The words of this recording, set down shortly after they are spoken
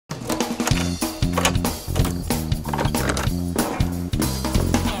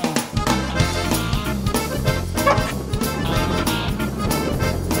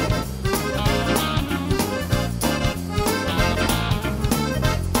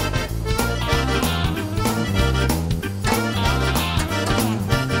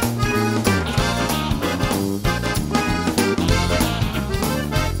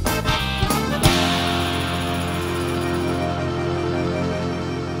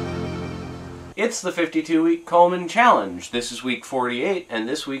It's the 52-week Coleman Challenge. This is week 48, and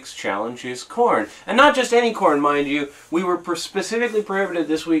this week's challenge is corn. And not just any corn, mind you. We were specifically prohibited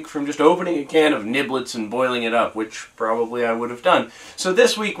this week from just opening a can of niblets and boiling it up, which probably I would have done. So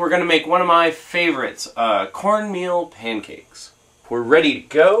this week we're going to make one of my favorites, cornmeal pancakes. We're ready to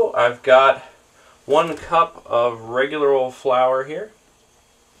go. I've got 1 cup of regular old flour here,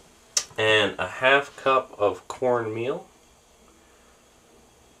 and a ½ cup of cornmeal.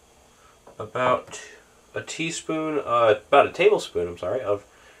 About a tablespoon, of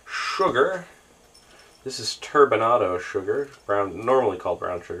sugar. This is turbinado sugar, normally called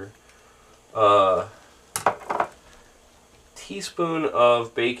brown sugar. Teaspoon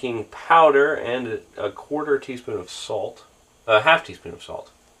of baking powder and a ¼ teaspoon of salt, ½ teaspoon of salt.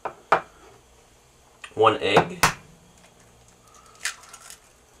 1 egg,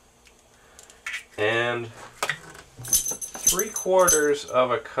 and 3/4 of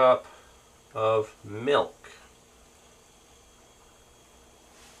a cup of milk.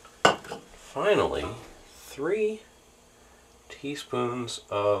 Finally, 3 teaspoons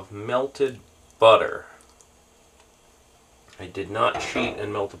of melted butter. I did not cheat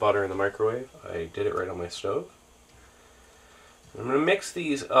and melt the butter in the microwave. I did it right on my stove. I'm going to mix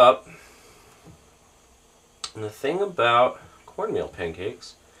these up. And the thing about cornmeal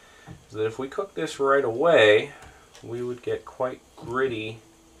pancakes is that if we cook this right away, we would get quite gritty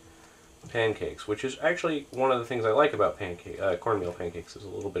pancakes, which is actually one of the things I like about cornmeal pancakes, is a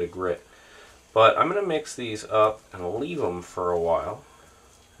little bit of grit. But I'm going to mix these up and leave them for a while.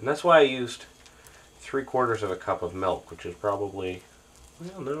 And that's why I used 3/4 of a cup of milk, which is probably,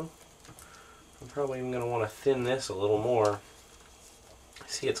 well, no, I'm probably even going to want to thin this a little more. I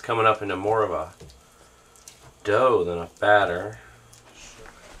see it's coming up into more of a dough than a batter.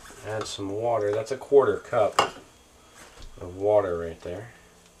 Add some water. That's a 1/4 cup of water right there.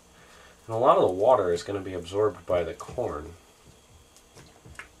 And a lot of the water is going to be absorbed by the corn.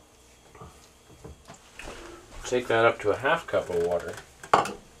 Take that up to a ½ cup of water.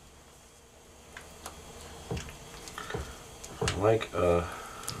 I like a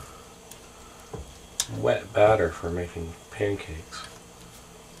wet batter for making pancakes.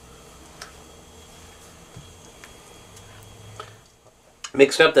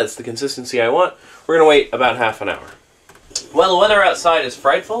 Mixed up, that's the consistency I want. We're going to wait about ½ an hour. Well, the weather outside is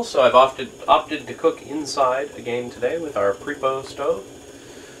frightful, so I've opted to cook inside again today with our Prepo stove.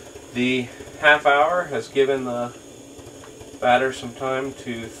 The ½ hour has given the batter some time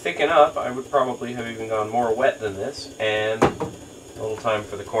to thicken up. I would probably have even gone more wet than this, and a little time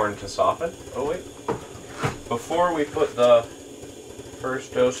for the corn to soften. Oh wait. Before we put the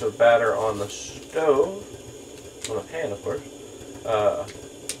first dose of batter on the stove, on a pan of course,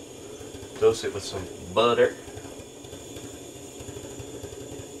 dose it with some butter.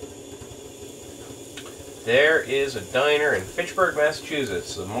 There is a diner in Fitchburg,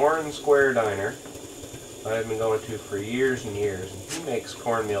 Massachusetts, the Moran Square Diner. I've been going to for years and years. And he makes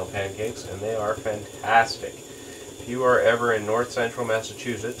cornmeal pancakes, and they are fantastic. If you are ever in north central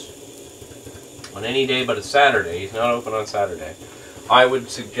Massachusetts, on any day but a Saturday, he's not open on Saturday, I would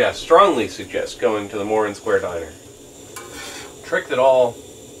strongly suggest going to the Moran Square Diner. Trick that all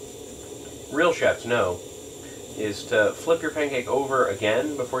real chefs know is to flip your pancake over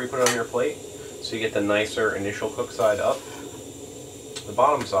again before you put it on your plate, so you get the nicer initial cook side up. The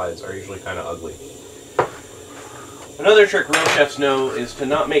bottom sides are usually kind of ugly. Another trick real chefs know is to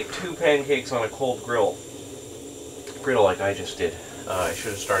not make 2 pancakes on a cold griddle like I just did. I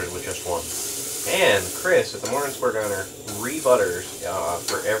should have started with just 1. And Chris at the Moran Square Diner re-butters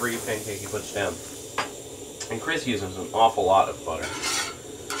for every pancake he puts down. And Chris uses an awful lot of butter.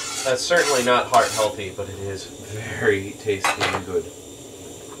 That's certainly not heart healthy, but it is very tasty and good.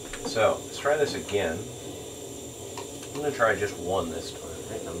 So, let's try this again. I'm going to try just 1 this time,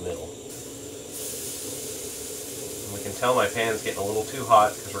 right in the middle. And we can tell my pan's getting a little too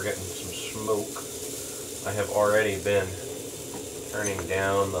hot because we're getting some smoke. I have already been turning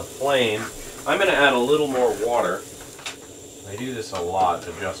down the flame. I'm going to add a little more water. I do this a lot,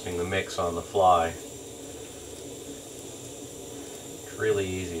 adjusting the mix on the fly. It's really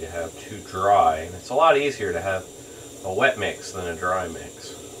easy to have too dry, and it's a lot easier to have a wet mix than a dry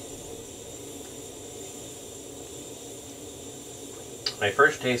mix. My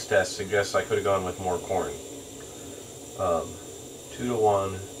first taste test suggests I could have gone with more corn.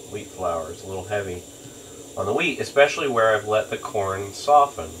 2-to-1 wheat flour is a little heavy on the wheat, especially where I've let the corn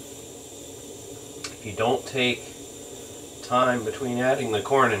soften. If you don't take time between adding the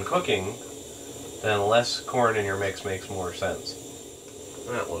corn and cooking, then less corn in your mix makes more sense.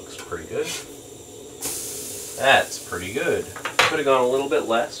 That looks pretty good. That's pretty good. Could have gone a little bit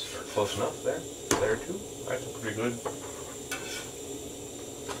less. close enough there. There too. That's a pretty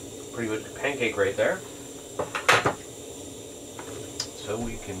good pancake right there. So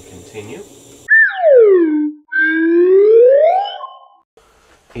we can continue.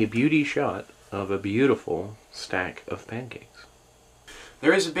 A beauty shot of a beautiful stack of pancakes.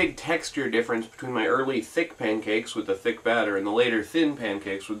 There is a big texture difference between my early thick pancakes with the thick batter and the later thin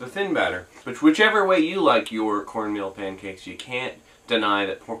pancakes with the thin batter. But whichever way you like your cornmeal pancakes, you can't deny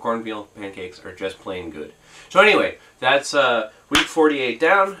that cornmeal pancakes are just plain good. So anyway, that's week 48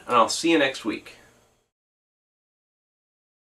 down, and I'll see you next week.